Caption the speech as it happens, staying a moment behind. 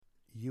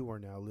You are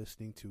now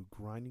listening to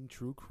Grinding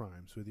True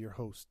Crimes with your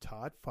hosts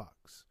Todd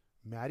Fox,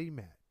 Maddie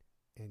Matt,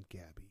 and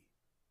Gabby.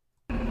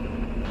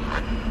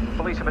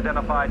 Police have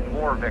identified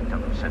more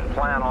victims and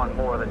plan on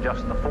more than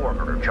just the 4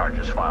 murder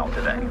charges filed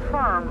today.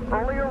 Confirm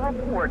earlier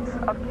reports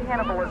of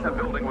cannibalism. The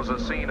building was a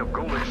scene of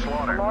ghoulish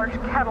slaughter. A large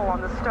kettle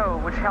on the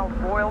stove which held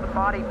boiled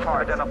body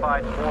parts.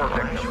 Identified more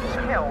victims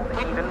and Killed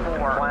even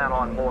more. plan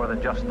on more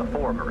than just the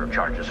 4 murder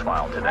charges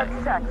filed today.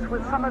 Had sex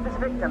with some of his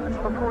victims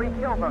before he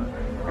killed them,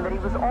 and that he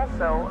was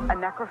also a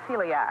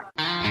necrophiliac.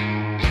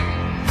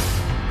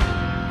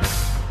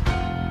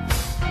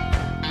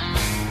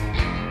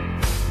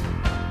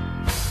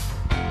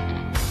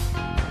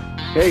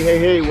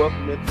 Hey,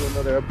 welcome into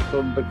another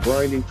episode of the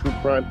Grinding True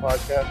Crime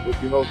Podcast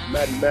with your host,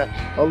 Maddie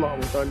Matt, along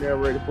with our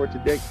narrator for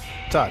today,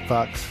 Todd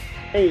Fox.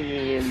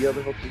 Hey, and the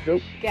other host of the show,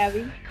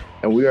 Gabby.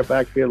 And we are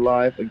back here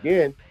live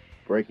again,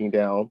 breaking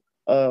down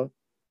a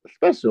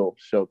special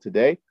show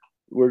today.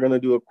 We're going to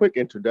do a quick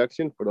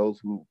introduction for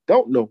those who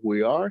don't know who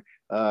we are.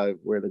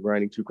 We're the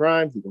Grinding True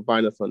Crimes. You can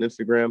find us on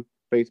Instagram,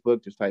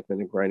 Facebook, just type in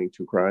the Grinding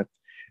True Crime.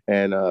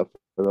 And for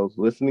those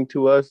listening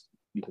to us,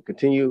 you can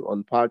continue on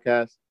the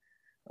podcast.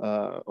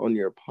 On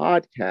your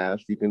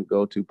podcast, you can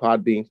go to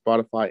Podbean,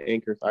 Spotify,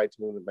 Anchor,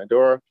 iTunes, and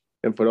Pandora.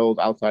 And for those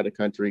outside the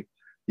country,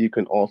 you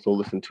can also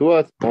listen to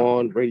us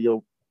on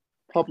Radio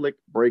Public,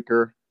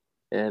 Breaker,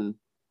 and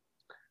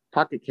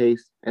Pocket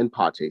Case and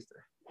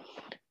Podchaser.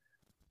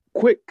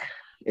 Quick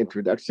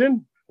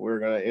introduction. We're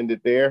going to end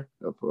it there.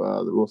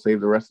 We'll save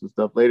the rest of the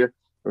stuff later.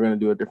 We're going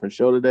to do a different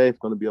show today. It's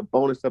going to be a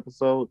bonus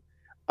episode.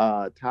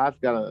 Todd's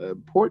got an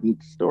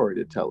important story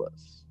to tell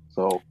us.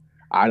 So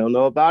I don't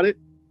know about it.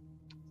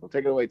 So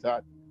take it away,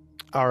 Todd.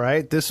 All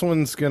right, this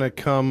one's gonna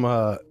come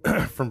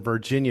from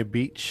Virginia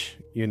Beach,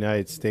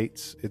 United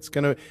States. It's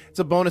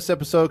a bonus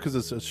episode because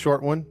it's a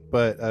short one,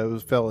 but I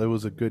felt it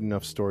was a good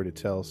enough story to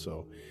tell.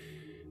 So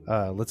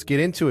let's get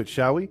into it,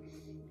 shall we?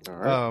 All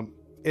right.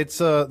 It's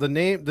the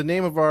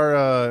name of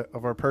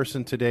our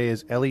person today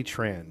is Ellie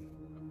Tran.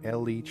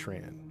 Ellie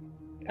Tran.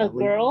 A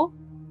girl?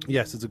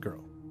 Yes, it's a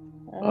girl.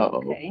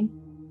 Okay.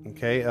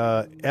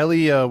 Okay.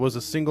 Ellie was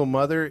a single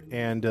mother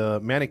and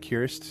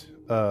manicurist.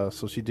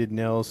 So she did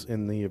nails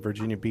in the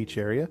Virginia Beach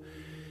area,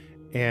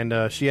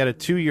 and she had a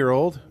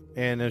 2-year-old,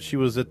 and she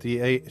was at the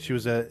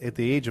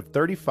age of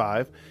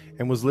 35,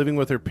 and was living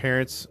with her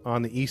parents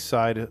on the east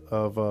side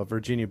of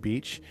Virginia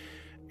Beach,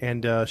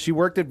 and she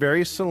worked at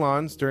various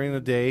salons during the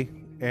day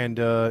and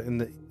in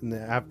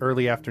the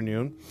early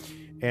afternoon,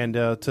 and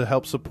to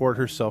help support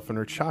herself and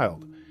her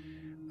child.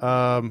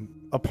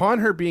 Upon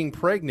her being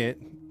pregnant,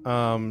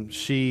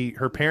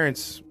 her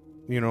parents,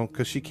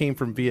 because she came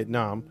from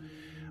Vietnam.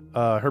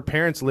 Her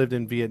parents lived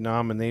in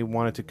Vietnam, and they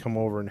wanted to come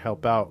over and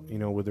help out,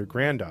 with their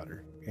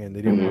granddaughter, and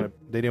they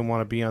didn't want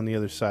to be on the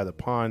other side of the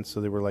pond.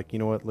 So they were like, you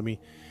know what, let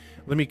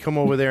me come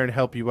over there and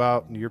help you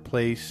out in your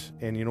place,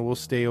 and we'll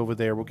stay over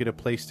there. We'll get a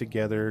place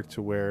together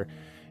to where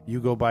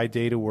you go by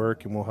day to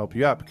work, and we'll help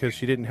you out, because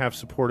she didn't have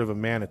support of a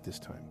man at this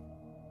time.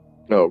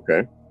 Oh,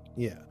 okay.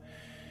 Yeah.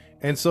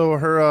 And so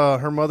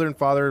her mother and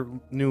father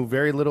knew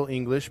very little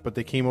English, but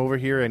they came over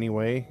here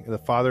anyway. The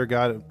father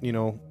got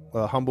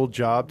a humble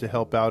job to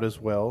help out as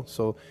well.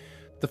 So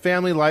the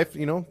family life,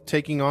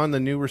 taking on the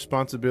new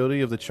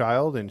responsibility of the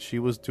child, and she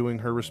was doing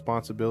her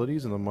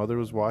responsibilities, and the mother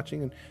was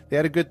watching, and they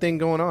had a good thing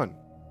going on.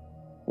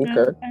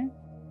 Okay.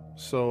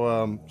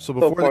 So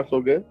before so far, so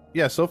good.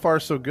 Yeah, so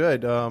far so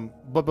good.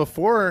 But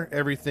before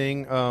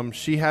everything,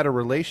 she had a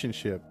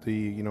relationship.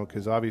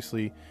 Because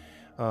obviously,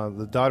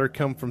 the daughter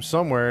come from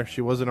somewhere.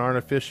 She wasn't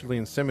artificially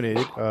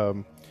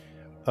inseminated.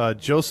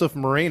 Joseph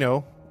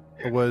Moreno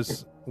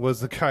was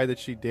the guy that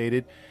she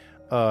dated.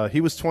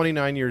 He was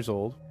 29 years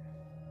old,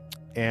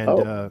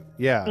 and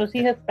yeah. Was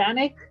he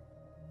Hispanic?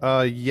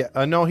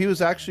 Yeah. No, he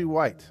was actually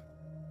white.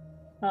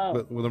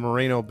 Oh. With a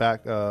Moreno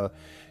back.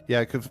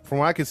 Yeah, 'cause from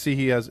what I can see,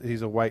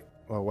 he's a white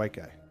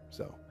guy.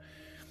 So.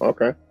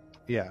 Okay.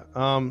 Yeah.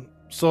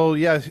 So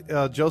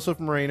yeah, Joseph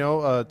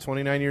Moreno,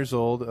 29 years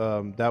old.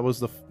 That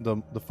was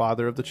the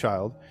father of the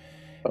child.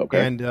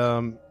 Okay. And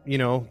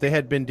they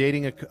had been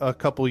dating a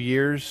couple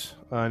years,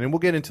 and we'll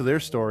get into their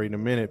story in a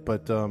minute.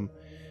 But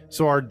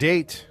so our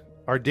date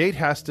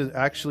has to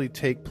actually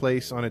take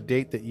place on a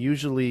date that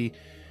usually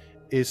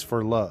is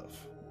for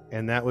love,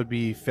 and that would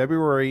be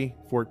February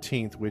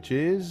 14th, which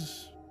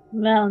is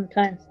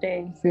Valentine's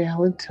Day.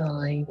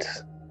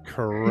 Valentine's.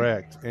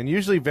 Correct. And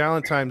usually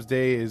Valentine's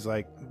Day is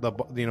like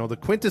the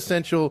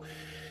quintessential.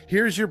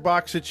 Here's your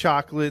box of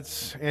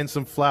chocolates and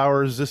some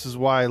flowers. This is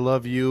why I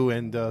love you,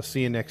 and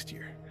see you next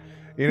year.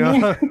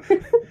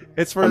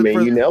 It's for.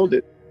 You nailed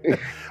it.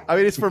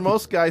 It's for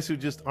most guys who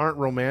just aren't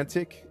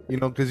romantic,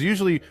 because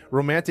usually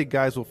romantic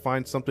guys will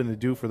find something to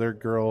do for their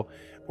girl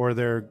or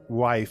their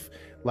wife,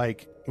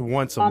 like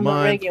once a month.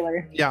 On the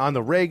regular. Yeah, on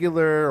the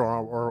regular,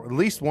 or at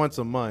least once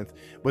a month.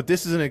 But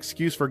this is an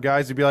excuse for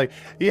guys to be like,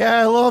 yeah,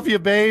 I love you,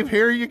 babe.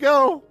 Here you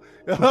go.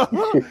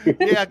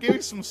 Yeah, give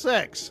me some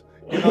sex.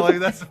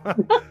 That's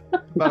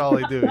about all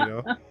they do,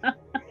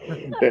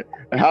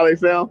 How they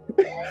sound?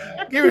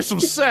 Give me some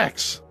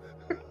sex.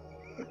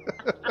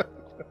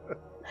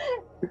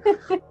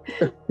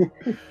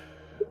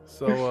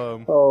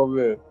 So, Oh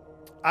man.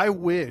 I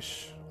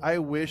wish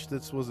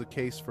this was the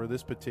case for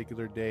this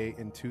particular day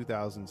in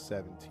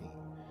 2017.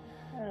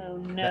 Oh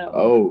no.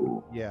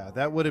 Oh. Yeah,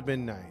 that would have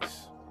been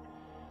nice.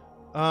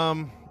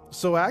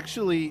 So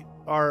actually,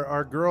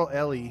 our girl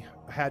Ellie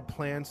had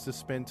plans to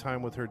spend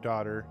time with her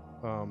daughter.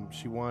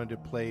 She wanted to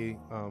play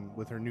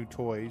with her new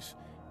toys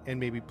and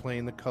maybe play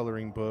in the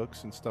coloring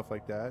books and stuff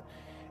like that.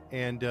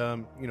 And,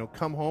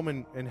 come home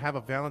and have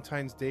a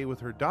Valentine's Day with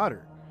her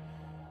daughter.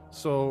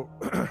 So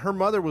her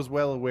mother was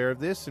well aware of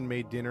this and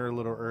made dinner a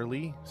little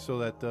early so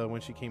that when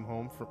she came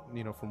home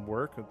from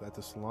work at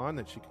the salon,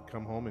 that she could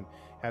come home and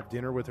have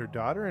dinner with her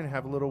daughter and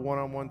have a little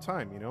one-on-one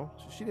time,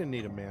 She didn't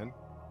need a man.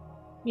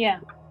 Yeah.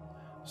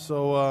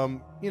 So,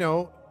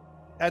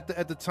 at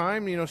the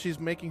time, she's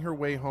making her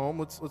way home.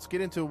 Let's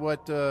get into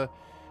what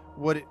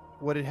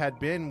it had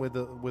been with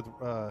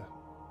the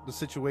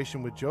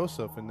situation with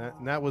Joseph, and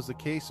that was the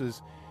case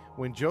is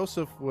when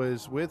Joseph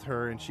was with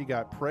her and she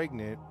got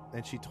pregnant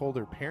and she told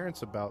her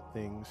parents about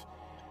things.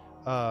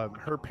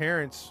 Her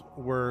parents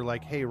were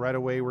like, "Hey, right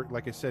away,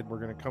 like I said, we're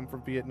gonna come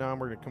from Vietnam.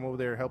 We're gonna come over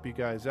there, help you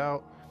guys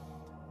out."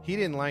 He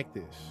didn't like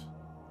this,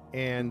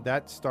 and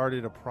that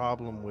started a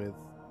problem with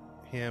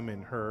him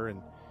and her,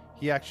 and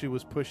he actually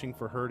was pushing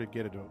for her to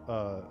get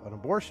an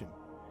abortion.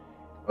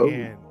 Oh.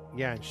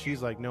 And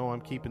she's like, "No,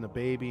 I'm keeping the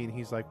baby," and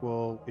he's like,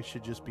 "Well, it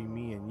should just be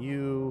me and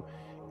you."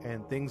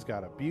 And things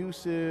got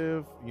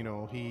abusive.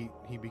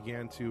 He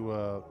began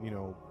to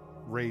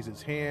raise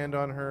his hand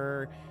on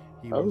her.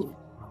 He was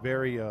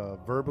very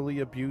verbally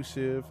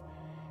abusive,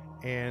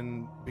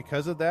 and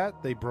because of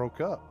that, they broke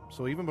up.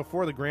 So even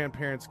before the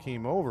grandparents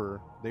came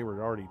over, they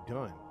were already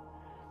done.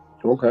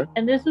 Okay.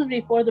 And this was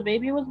before the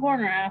baby was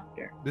born or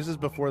after? This is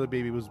before the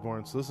baby was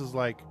born. So this is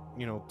like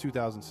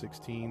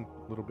 2016,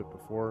 a little bit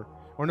before,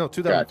 or no,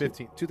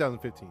 2015. Gotcha.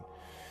 2015.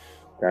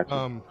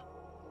 Gotcha.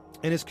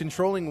 And his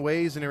controlling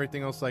ways and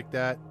everything else like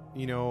that,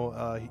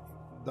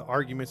 the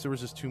arguments, there was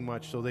just too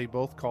much. So they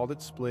both called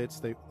it splits.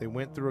 They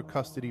went through a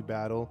custody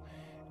battle,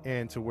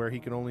 and to where he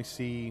could only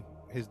see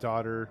his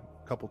daughter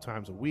a couple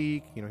times a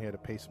week. He had to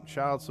pay some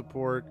child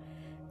support,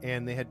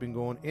 and they had been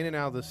going in and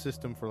out of the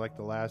system for like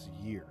the last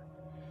year.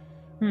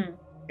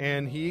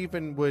 And he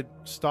even would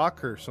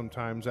stalk her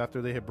sometimes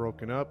after they had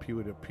broken up. He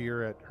would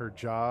appear at her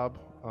job.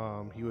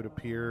 He would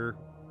appear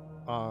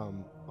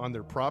on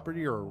their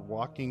property or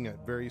walking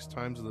at various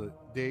times of the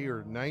day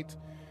or night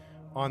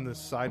on the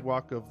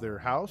sidewalk of their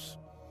house.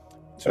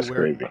 That's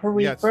crazy.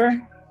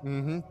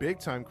 Creeper. Big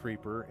time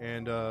creeper.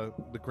 And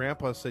the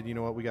grandpa said, "You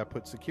know what? We got to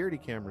put security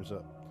cameras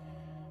up."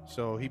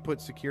 So he put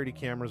security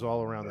cameras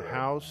all around the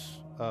house.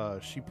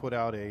 She put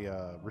out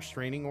a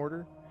restraining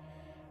order.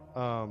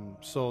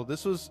 So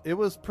it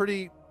was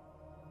pretty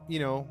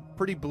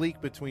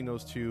bleak between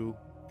those two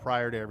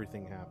prior to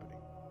everything happening.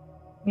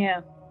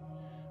 Yeah.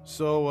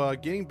 So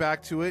getting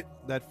back to it,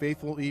 that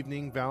fateful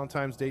evening,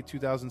 Valentine's Day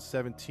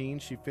 2017,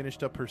 she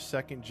finished up her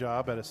second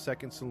job at a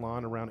second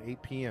salon around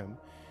 8 p.m.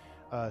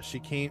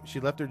 She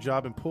left her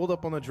job and pulled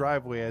up on the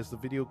driveway, as the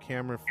video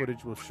camera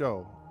footage will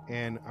show.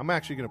 And I'm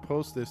actually going to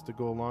post this to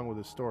go along with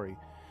the story.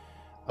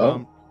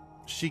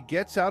 She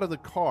gets out of the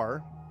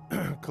car,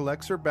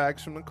 collects her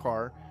bags from the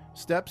car,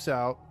 steps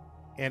out,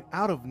 and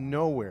out of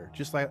nowhere,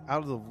 just like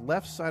out of the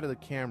left side of the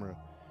camera,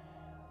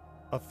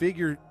 a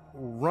figure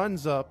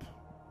runs up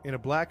in a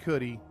black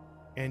hoodie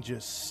and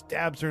just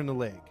stabs her in the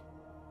leg.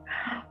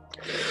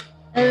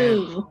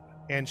 Oh.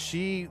 And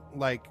she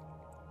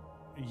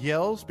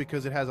yells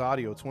because it has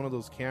audio. It's one of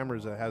those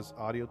cameras that has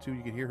audio too.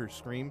 You can hear her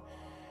scream.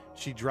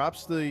 She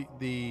drops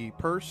the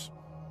purse,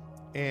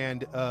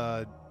 and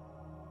all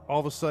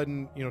of a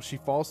sudden, she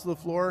falls to the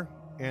floor,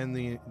 and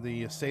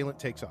the assailant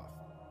takes off.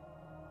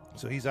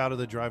 So he's out of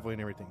the driveway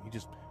and everything. He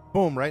just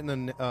boom right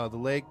in the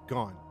leg,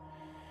 gone.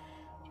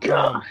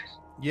 Gosh.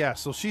 Yeah.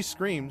 So she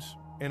screams,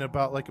 and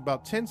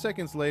about 10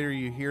 seconds later,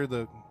 you hear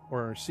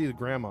see the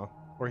grandma,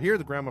 or hear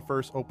the grandma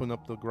first open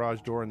up the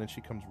garage door, and then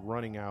she comes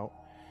running out,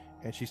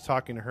 and she's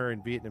talking to her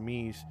in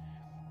Vietnamese,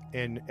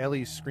 and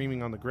Ellie's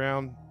screaming on the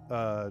ground.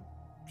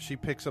 She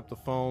picks up the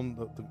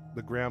phone,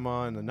 the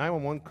grandma, and the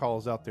 911 call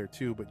is out there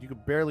too, but you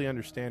could barely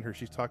understand her.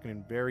 She's talking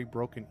in very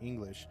broken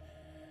English.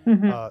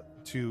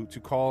 To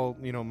call,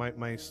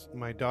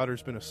 my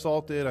daughter's been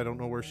assaulted. I don't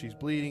know where she's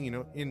bleeding,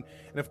 and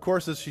of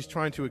course, as she's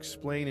trying to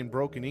explain in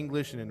broken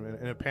English and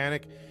in a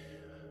panic,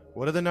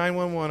 what do the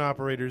 911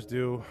 operators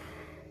do?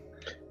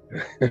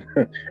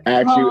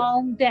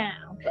 Calm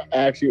down.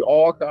 Actually,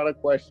 all kind of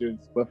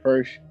questions, but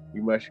first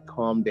you must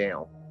calm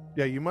down.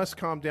 Yeah, you must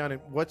calm down.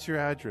 And what's your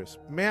address?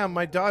 Ma'am,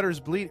 my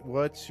daughter's bleeding.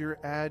 What's your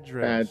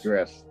address?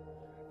 Address.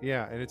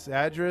 Yeah, and it's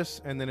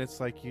address, and then it's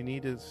like, you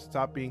need to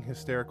stop being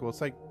hysterical.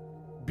 It's like,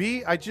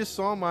 B, I just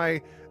saw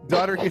my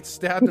daughter get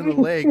stabbed in the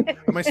leg.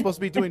 Am I supposed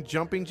to be doing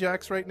jumping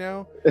jacks right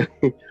now?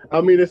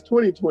 I mean, it's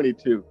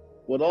 2022.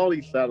 With all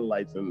these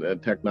satellites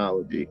and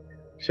technology,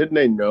 shouldn't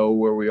they know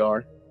where we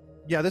are?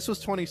 Yeah, this was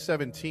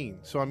 2017.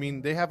 So, I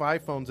mean, they have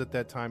iPhones at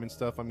that time and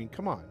stuff. I mean,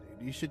 come on.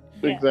 You should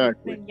Yeah.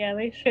 Exactly. Yeah,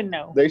 they should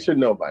know. They should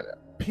know by now.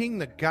 ping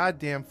the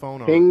goddamn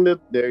phone on. Ping the.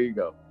 There you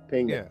go.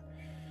 Ping Yeah.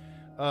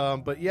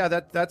 it. But yeah,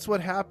 that's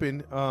what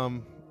happened.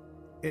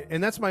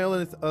 And that's my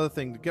other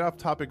thing. To get off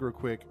topic real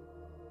quick,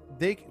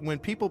 when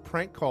people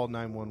prank call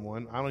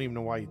 911, I don't even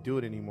know why you do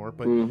it anymore.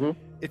 But Mhm.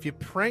 if you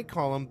prank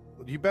call them,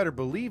 you better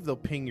believe they'll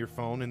ping your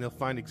phone and they'll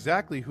find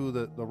exactly who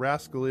the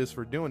rascal is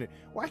for doing it.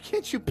 Why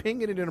can't you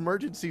ping it in an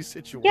emergency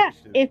situation? Yeah,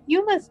 if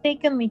you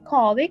mistakenly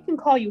call, they can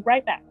call you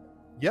right back.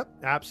 Yep,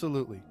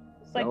 absolutely.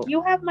 It's like, Nope.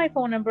 you have my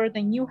phone number,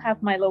 then you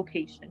have my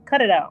location.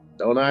 Cut it out.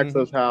 Don't ask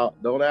Mhm. us how.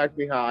 Don't ask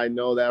me how I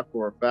know that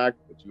for a fact,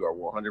 but you are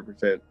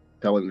 100%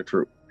 telling the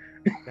truth.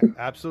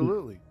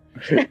 Absolutely.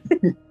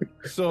 Don't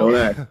So,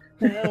 ask.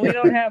 No, we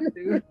don't have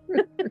to.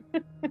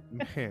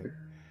 man.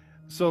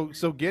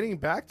 So getting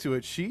back to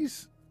it,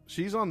 she's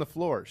on the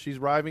floor. She's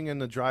arriving in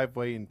the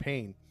driveway in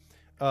pain.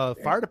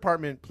 Fire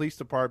department, police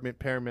department,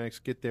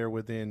 paramedics get there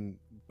within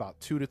about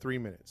 2 to 3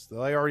 minutes.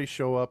 They already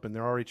show up and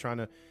they're already trying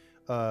to,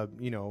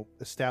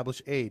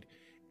 establish aid.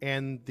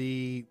 And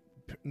the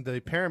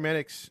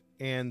paramedics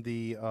and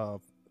the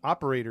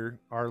operator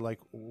are like,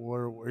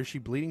 where is she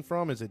bleeding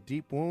from? Is it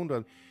deep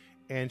wound?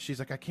 And she's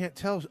like, I can't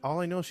tell.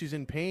 All I know, she's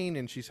in pain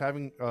and she's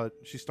starting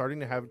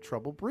to have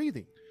trouble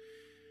breathing.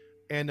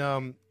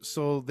 And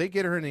so they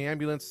get her in the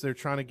ambulance. They're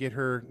trying to get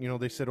her,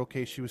 they said,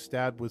 okay, she was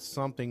stabbed with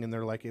something. And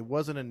they're like, it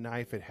wasn't a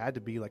knife. It had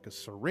to be like a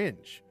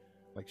syringe.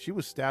 Like she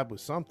was stabbed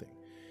with something.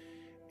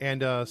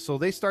 And so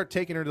they start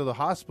taking her to the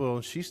hospital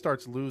and she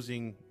starts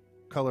losing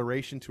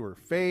coloration to her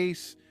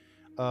face.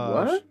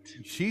 What?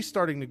 She's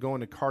starting to go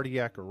into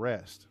cardiac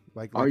arrest.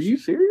 Are you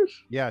serious?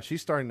 Yeah,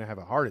 she's starting to have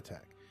a heart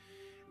attack.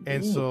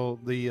 And Ooh. so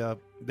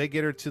they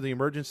get her to the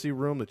emergency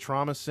room, the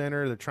trauma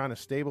center. They're trying to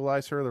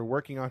stabilize her. They're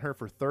working on her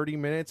for 30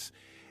 minutes,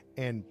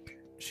 and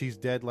she's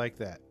dead like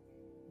that.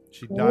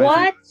 She dies.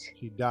 What?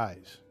 She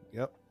dies.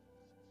 Yep.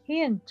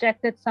 He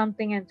injected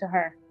something into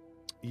her.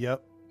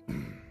 Yep.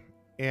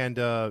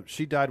 And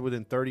she died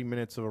within 30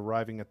 minutes of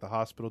arriving at the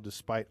hospital,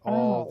 despite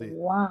all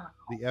wow.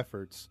 the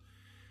efforts.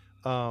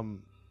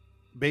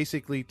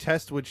 Basically,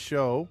 tests would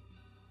show.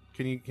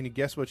 Can you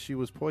guess what she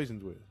was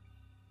poisoned with?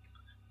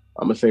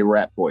 I'm gonna say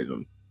rat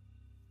poison.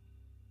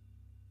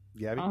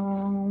 Gabby?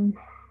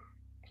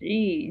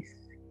 Jeez.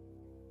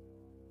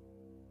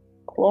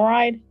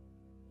 Chloride?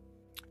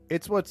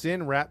 It's what's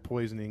in rat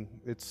poisoning.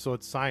 It's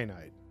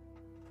cyanide.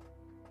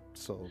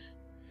 So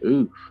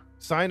Ooh.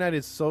 cyanide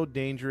is so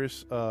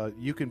dangerous.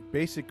 You can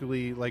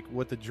basically, like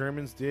what the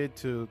Germans did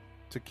to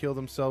kill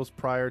themselves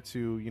prior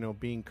to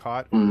being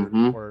caught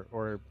Mhm.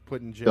 or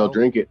put in jail. They'll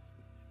drink it.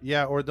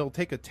 Yeah, or they'll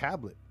take a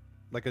tablet,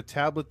 like a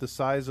tablet the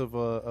size of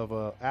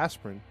a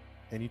aspirin,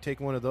 and you take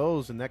one of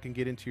those, and that can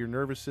get into your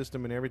nervous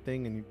system and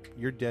everything, and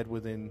you're dead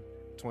within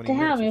 20 Damn,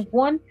 minutes. or if so.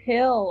 one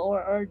pill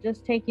or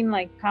just taking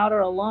like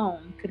powder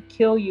alone could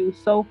kill you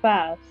so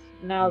fast.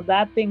 Now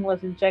that thing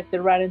was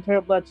injected right into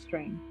her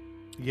bloodstream.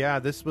 Yeah,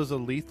 this was a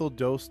lethal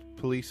dose.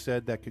 Police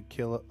said that could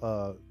kill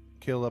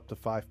up to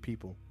 5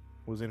 people.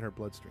 Was in her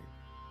bloodstream.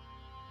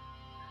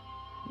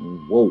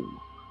 Whoa.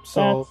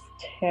 So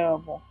That's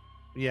terrible.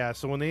 yeah,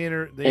 so when they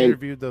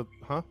interviewed the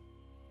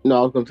No,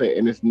 I was gonna say,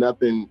 and it's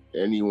nothing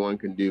anyone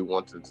can do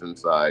once it's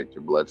inside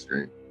your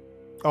bloodstream.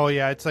 Oh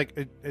yeah, it's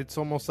like it's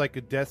almost like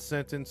a death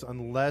sentence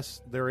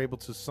unless they're able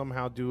to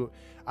somehow do.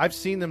 I've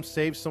seen them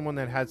save someone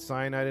that had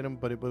cyanide in them,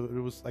 but it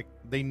was like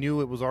they knew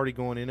it was already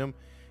going in them,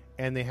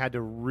 and they had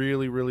to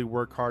really, really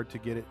work hard to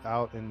get it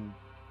out. And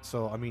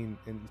so I mean,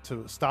 and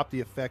to stop the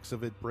effects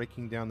of it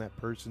breaking down that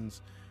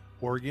person's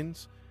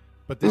organs.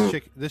 But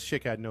this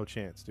chick had no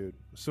chance, dude.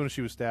 As soon as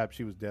she was stabbed,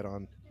 she was dead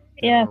on.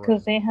 Yeah,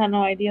 because they had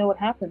no idea what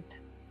happened.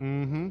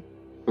 Mm-hmm.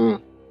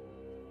 Mm.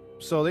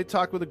 So they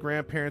talked with the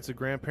grandparents. The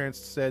grandparents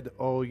said,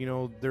 "Oh,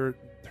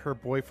 her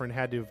boyfriend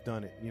had to have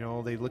done it."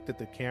 They looked at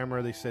the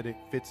camera. They said it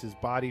fits his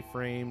body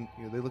frame.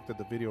 They looked at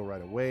the video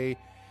right away.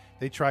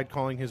 They tried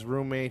calling his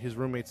roommate. His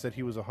roommate said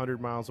he was 100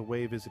 miles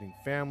away visiting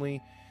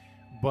family.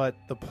 But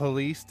the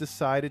police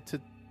decided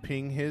to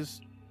ping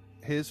his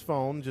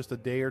phone just a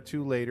day or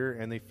two later,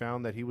 and they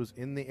found that he was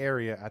in the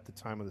area at the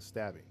time of the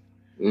stabbing.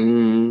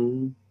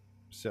 Mm.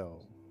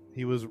 So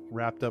he was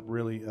wrapped up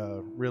really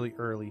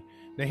early.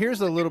 Now,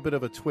 here's a little bit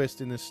of a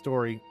twist in this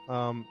story.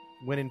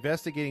 When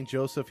investigating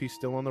Joseph, he's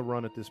still on the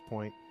run at this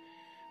point.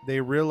 They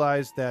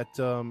realized that,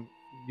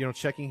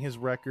 checking his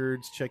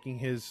records,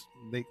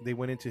 they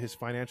went into his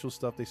financial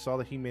stuff. They saw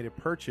that he made a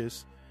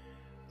purchase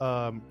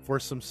for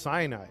some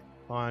cyanide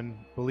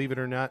on, believe it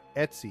or not,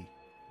 Etsy,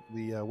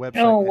 the website.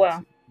 Oh, Etsy.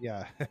 wow.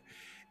 Yeah.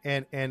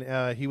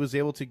 and he was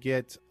able to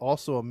get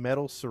also a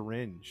metal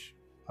syringe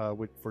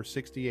for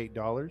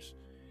 $68.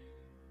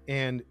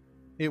 And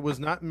it was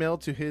not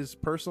mailed to his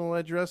personal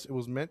address. It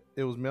was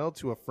mailed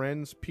to a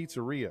friend's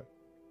pizzeria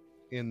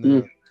in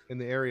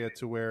the area,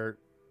 to where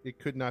it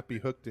could not be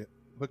hooked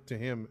to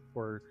him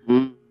or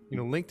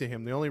linked to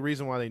him. The only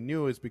reason why they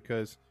knew is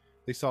because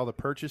they saw the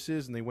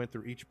purchases and they went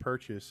through each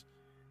purchase,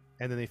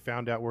 and then they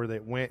found out where they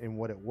went and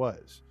what it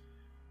was.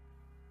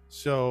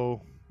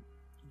 So,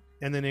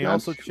 and then they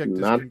also checked.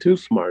 Not too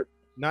smart.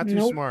 Not too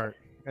Nope. smart.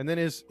 And then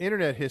his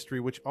internet history,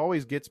 which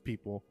always gets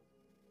people,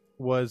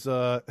 was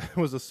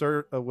was a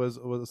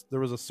there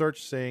was a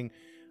search saying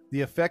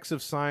the effects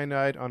of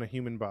cyanide on a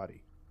human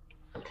body.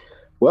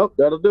 Well,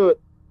 that'll do it.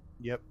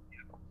 Yep.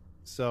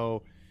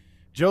 So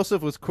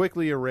Joseph was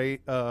quickly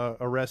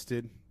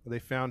arrested. They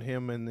found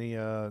him in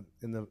the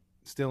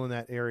still in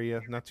that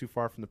area, not too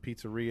far from the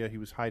pizzeria. He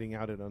was hiding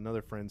out at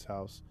another friend's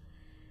house.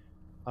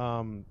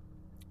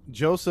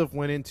 Joseph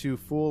went into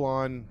full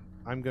on,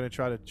 I'm going to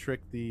try to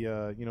trick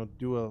the,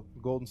 do a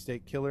Golden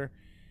State Killer.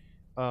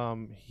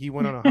 He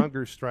went on a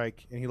hunger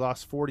strike and he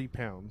lost 40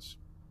 pounds.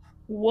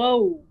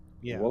 Whoa.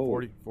 Yeah,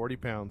 Whoa. 40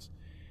 pounds.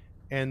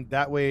 And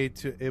that way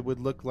it would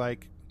look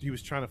like he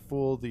was trying to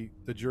fool the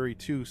jury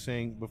too,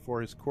 saying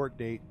before his court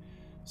date,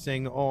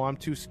 saying, "Oh, I'm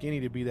too skinny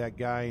to be that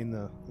guy in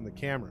the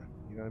camera."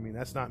 You know what I mean?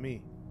 That's not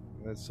me.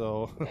 And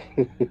so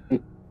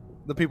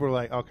the people were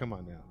like, "Oh, come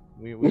on now.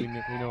 We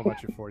know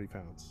about your 40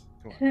 pounds.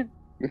 Come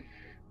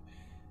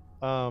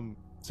on."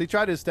 So he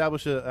tried to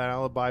establish an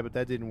alibi, but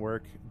that didn't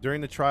work.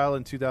 During the trial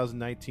in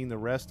 2019, the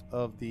rest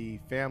of the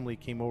family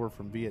came over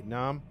from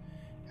Vietnam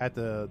at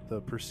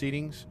the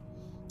proceedings,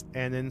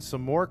 and then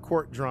some more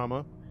court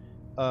drama.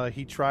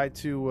 He tried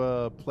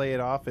to play it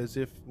off as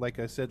if, like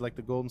I said, like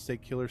the Golden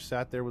State Killer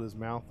sat there with his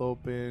mouth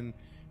open,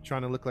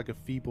 trying to look like a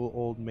feeble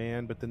old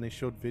man. But then they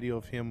showed video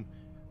of him,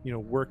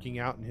 working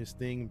out in his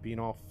thing, being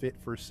all fit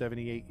for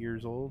 78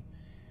 years old.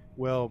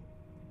 Well,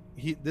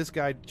 this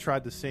guy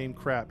tried the same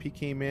crap. He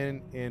came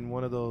in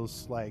one of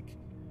those like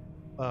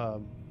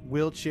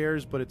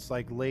wheelchairs, but it's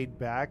like laid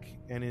back,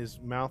 and his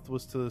mouth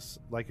was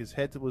his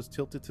head was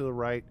tilted to the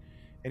right,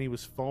 and he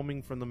was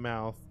foaming from the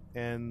mouth.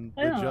 And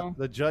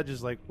the judge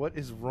is like, "What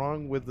is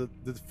wrong with the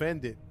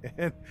defendant?"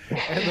 And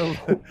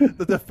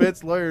the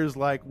defense lawyer is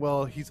like,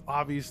 "Well, he's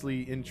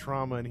obviously in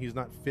trauma and he's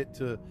not fit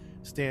to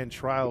stand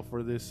trial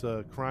for this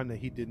crime that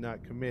he did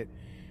not commit."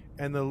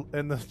 And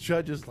the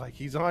judge is like,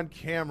 "He's on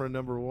camera,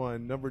 number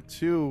one. Number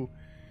two,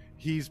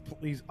 he's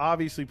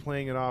obviously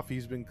playing it off.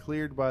 He's been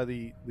cleared by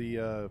the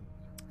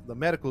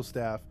medical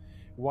staff.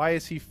 Why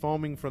is he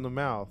foaming from the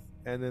mouth?"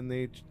 And then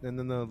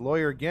the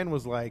lawyer again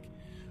was like,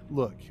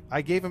 "Look,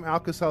 I gave him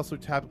Alka-Seltzer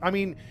tab. I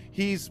mean,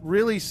 he's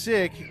really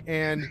sick,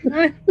 and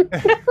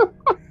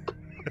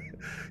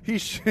he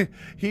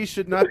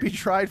should not be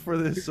tried for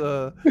this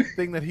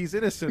thing that he's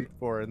innocent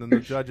for." And then the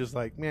judge is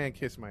like, "Man,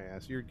 kiss my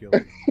ass. You're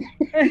guilty."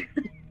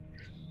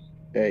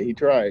 Hey, he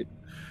tried.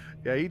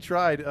 Yeah, he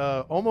tried.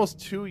 Almost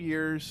 2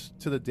 years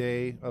to the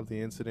day of the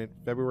incident,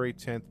 February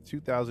 10th,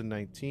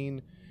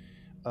 2019.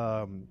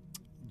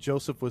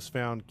 Joseph was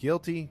found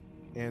guilty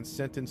and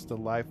sentenced to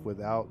life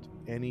without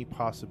any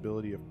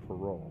possibility of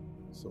parole.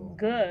 So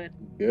Good.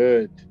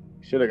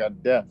 Should have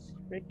got death.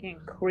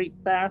 Freaking creep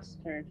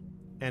bastard.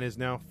 And his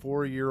now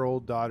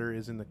 4-year-old daughter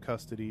is in the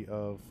custody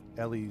of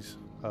Ellie's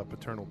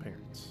paternal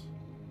parents.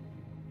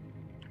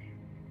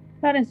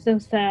 That is so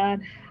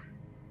sad.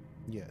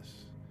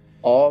 Yes.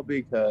 All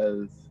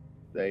because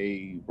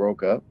they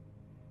broke up.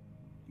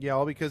 Yeah,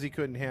 all because he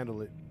couldn't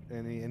handle it,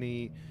 and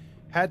he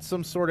had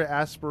some sort of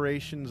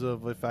aspirations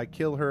of, if I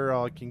kill her,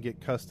 I can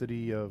get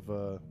custody of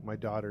my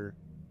daughter.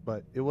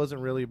 But it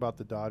wasn't really about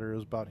the daughter. It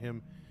was about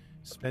him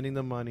spending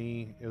the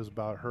money. It was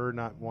about her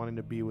not wanting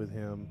to be with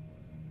him.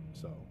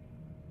 So,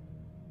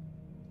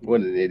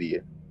 What an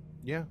idiot.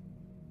 yeah.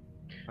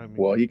 I mean,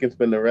 Well, he can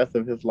spend the rest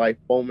of his life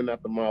foaming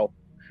at the mouth,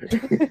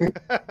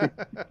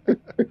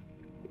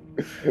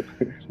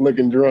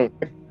 looking drunk.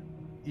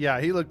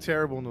 yeah, he looked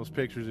terrible in those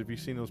pictures. If you've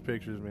seen those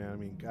pictures, man, I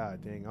mean,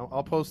 god dang.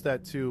 I'll post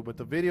that too. But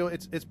the video,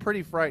 it's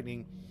pretty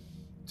frightening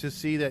to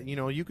see that,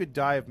 you could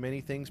die of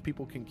many things.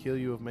 People can kill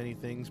you of many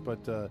things,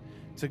 but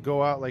to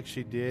go out like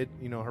she did,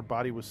 her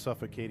body was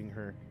suffocating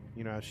her.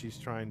 As she's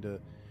trying to,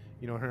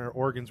 her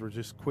organs were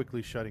just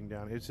quickly shutting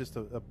down. It's just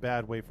a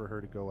bad way for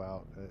her to go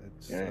out.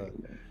 It's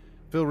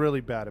feel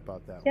really bad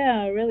about that.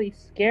 Yeah, really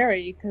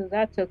scary because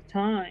that took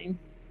time.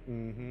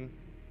 Mm-hmm.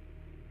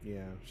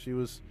 Yeah, she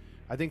was.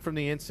 I think from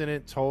the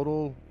incident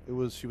total,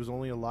 she was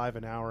only alive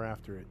an hour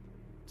after it.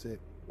 That's it.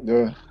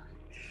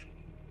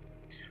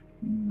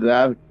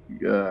 That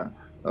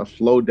a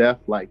slow death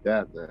like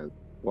that,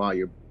 while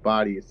your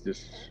body is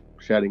just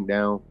shutting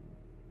down.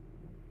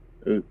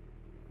 Yeah,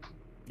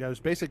 there's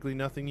basically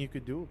nothing you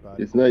could do about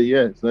it. It's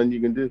nothing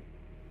you can do.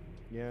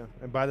 Yeah,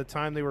 and by the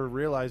time they were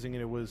realizing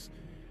it was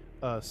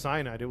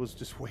cyanide, it was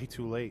just way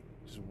too late.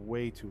 Just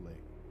way too late.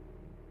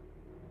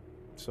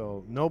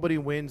 So nobody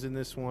wins in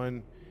this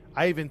one.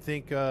 I even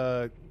think,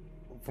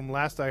 from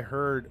last I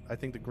heard, I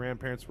think the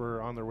grandparents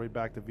were on their way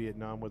back to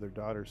Vietnam with their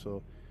daughter.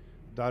 So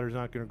daughter's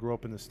not going to grow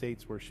up in the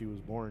States where she was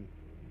born.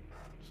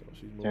 So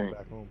she's moving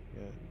back home.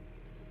 Yeah.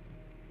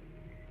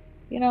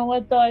 You know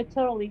what, though? I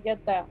totally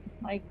get that.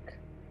 Like,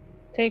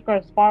 take her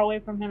as far away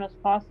from him as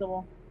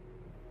possible,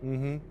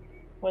 Mm-hmm.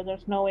 where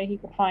there's no way he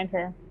could find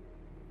her.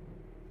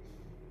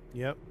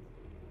 Yep.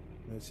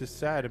 It's just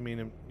sad. I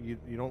mean, you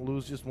don't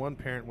lose just one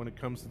parent when it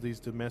comes to these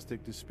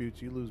domestic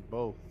disputes. You lose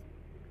both.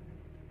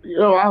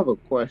 I have a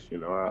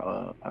question,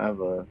 or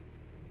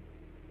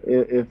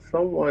if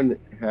someone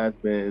has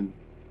been,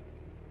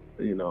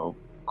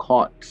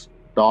 caught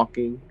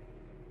stalking,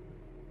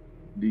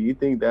 do you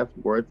think that's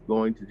worth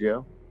going to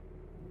jail?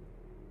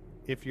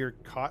 If you're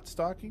caught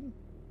stalking,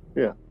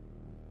 Yeah.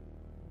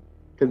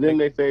 Because then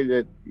they say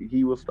that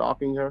he was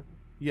stalking her,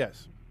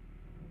 yes.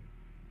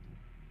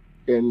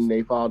 and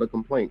they filed a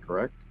complaint,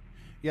 correct?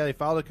 Yeah, they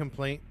filed a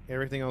complaint,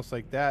 everything else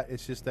like that.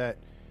 It's just that,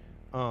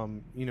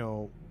 you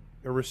know,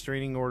 a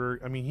restraining order.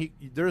 I mean,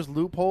 there's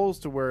loopholes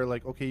to where,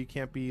 like, okay, you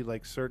can't be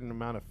like certain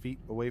amount of feet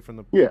away from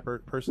the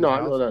person's No,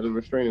 house. I know that the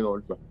restraining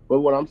order. But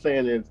what I'm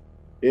saying is,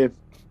 if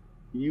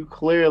you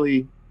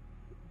clearly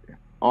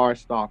are a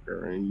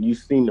stalker and you've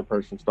seen the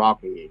person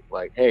stalking you,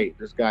 like, hey,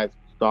 this guy's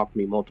stalked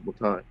me multiple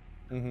times,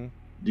 Mm-hmm.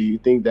 do you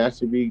think that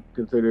should be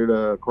considered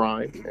a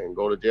crime and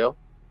go to jail?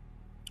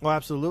 Well,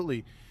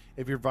 absolutely.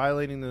 If you're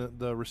violating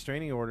the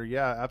restraining order,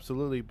 yeah,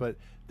 absolutely. But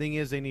thing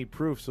is, they need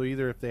proof. So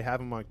either if they have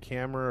them on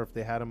camera or if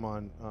they had them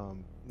on,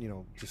 you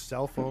know, just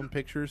cell phone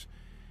pictures,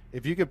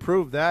 if you could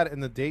prove that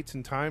and the dates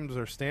and times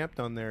are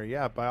stamped on there,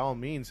 yeah, by all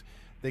means,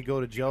 they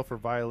go to jail for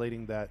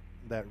violating that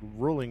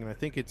ruling. And I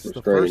think it's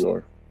the first,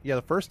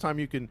 the first time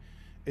you can,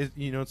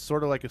 you know, it's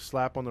sort of like a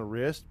slap on the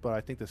wrist. But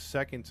I think the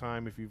second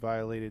time, if you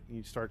violate it,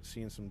 you start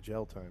seeing some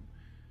jail time.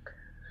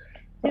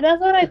 See,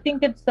 that's what I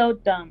think it's so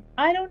dumb.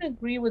 I don't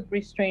agree with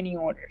restraining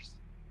orders.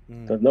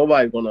 Because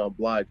nobody's going to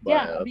oblige by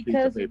a piece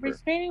because of paper.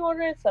 restraining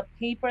order is a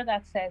paper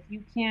that says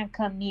you can't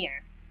come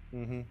near.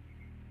 Mm-hmm.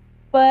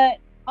 But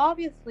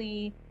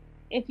obviously,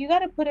 if you got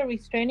to put a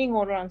restraining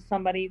order on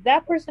somebody,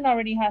 that person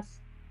already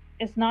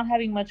is not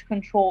having much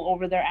control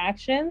over their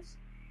actions,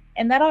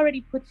 and that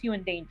already puts you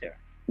in danger.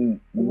 Mm-hmm.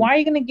 Why are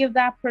you going to give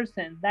that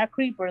person, that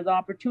creeper, the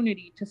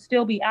opportunity to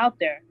still be out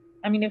there?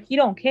 I mean, if he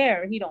don't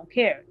care, he don't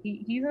care.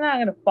 He's not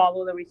going to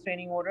follow the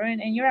restraining order,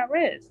 and you're at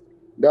risk.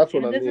 That's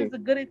what I mean. This is a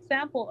good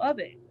example of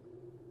it.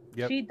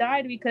 Yep. She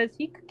died because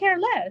he could care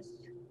less.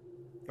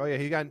 Oh yeah,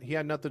 he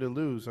had nothing to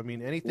lose. I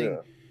mean,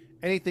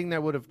 anything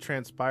that would have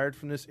transpired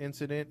from this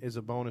incident is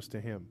a bonus to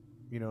him.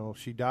 You know,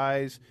 she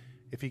dies.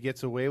 If he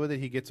gets away with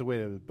it, he gets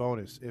away with it.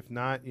 Bonus. If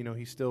not, you know,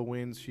 he still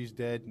wins. She's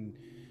dead, and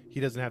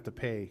he doesn't have to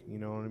pay. You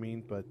know what I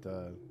mean? But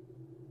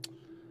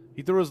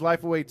he threw his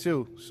life away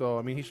too. So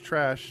I mean, he's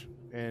trash,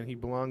 and he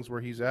belongs where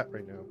he's at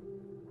right now.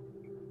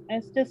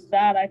 It's just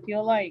sad. I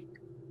feel like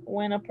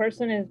when a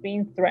person is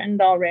being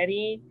threatened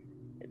already,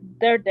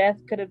 their death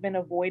could have been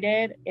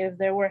avoided if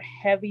there were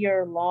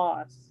heavier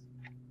laws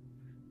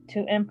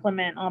to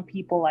implement on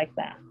people like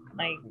that.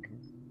 Like,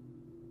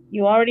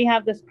 you already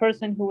have this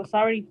person who was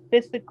already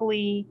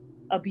physically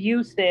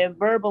abusive,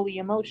 verbally,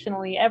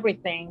 emotionally,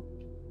 everything.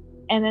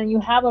 And then you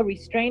have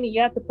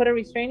you have to put a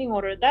restraining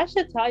order. That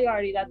should tell you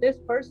already that this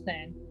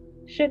person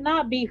should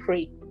not be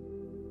free.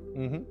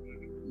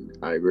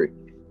 Mm-hmm. I agree.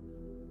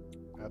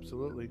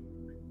 Absolutely.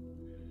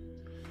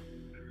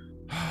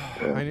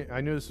 I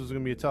knew this was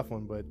going to be a tough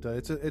one, but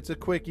it's a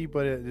quickie.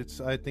 But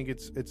I think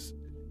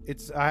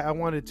I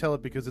wanted to tell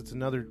it because it's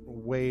another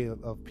way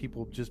of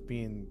people just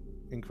being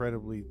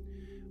incredibly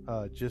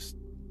just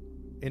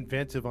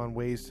inventive on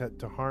ways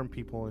to harm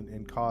people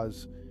and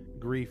cause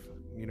grief,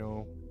 you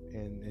know,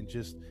 and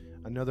just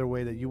another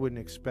way that you wouldn't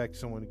expect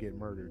someone to get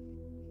murdered.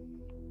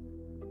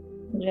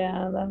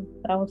 Yeah,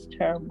 that was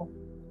terrible.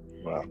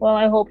 Wow. Well,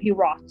 I hope he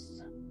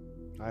rots.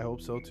 I hope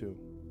so too.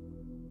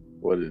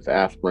 What is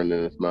aspirin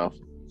in his mouth?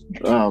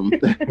 Well,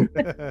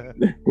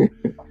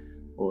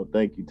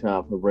 thank you,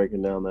 Tom, for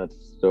breaking down that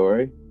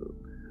story.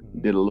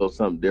 We did a little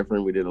something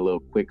different. We did a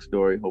little quick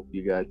story. Hope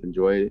you guys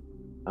enjoyed it.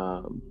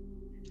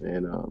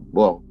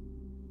 Well,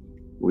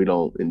 we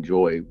don't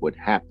enjoy what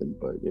happened,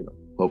 but you know,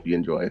 hope you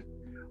enjoy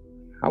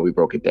how we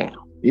broke it down.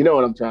 You know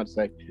what I'm trying to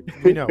say?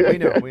 We know.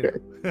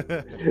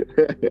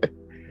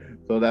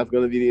 So that's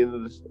going to be the end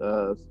of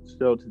the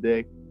show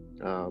today.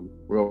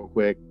 Real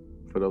quick,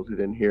 for those who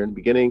didn't hear in the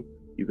beginning,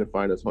 you can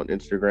find us on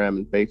Instagram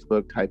and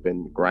Facebook. Type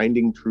in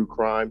Grinding True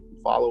Crime.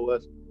 Follow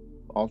us.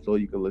 Also,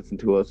 you can listen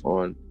to us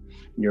on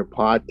your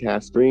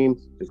podcast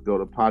streams. Just go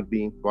to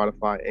Podbean,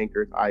 Spotify,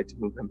 Anchor,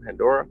 iTunes, and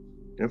Pandora.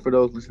 And for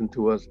those listening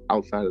to us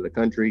outside of the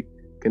country,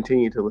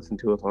 continue to listen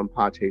to us on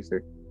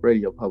Podchaser,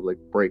 Radio Public,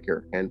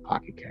 Breaker, and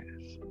Pocket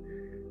Cast.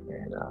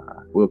 And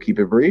we'll keep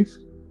it brief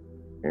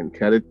and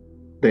cut it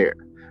there.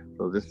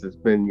 So this has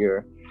been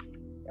your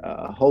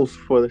host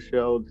for the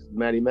show. This is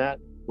Matty Matt,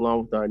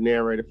 along with our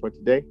narrator for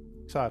today,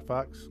 Todd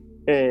Fox,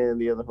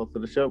 and the other host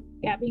of the show,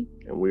 Gabby.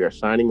 And we are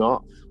signing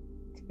off.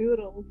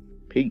 Toodles.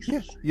 Peace.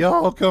 Yes.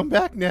 Y'all come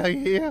back now,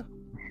 yeah.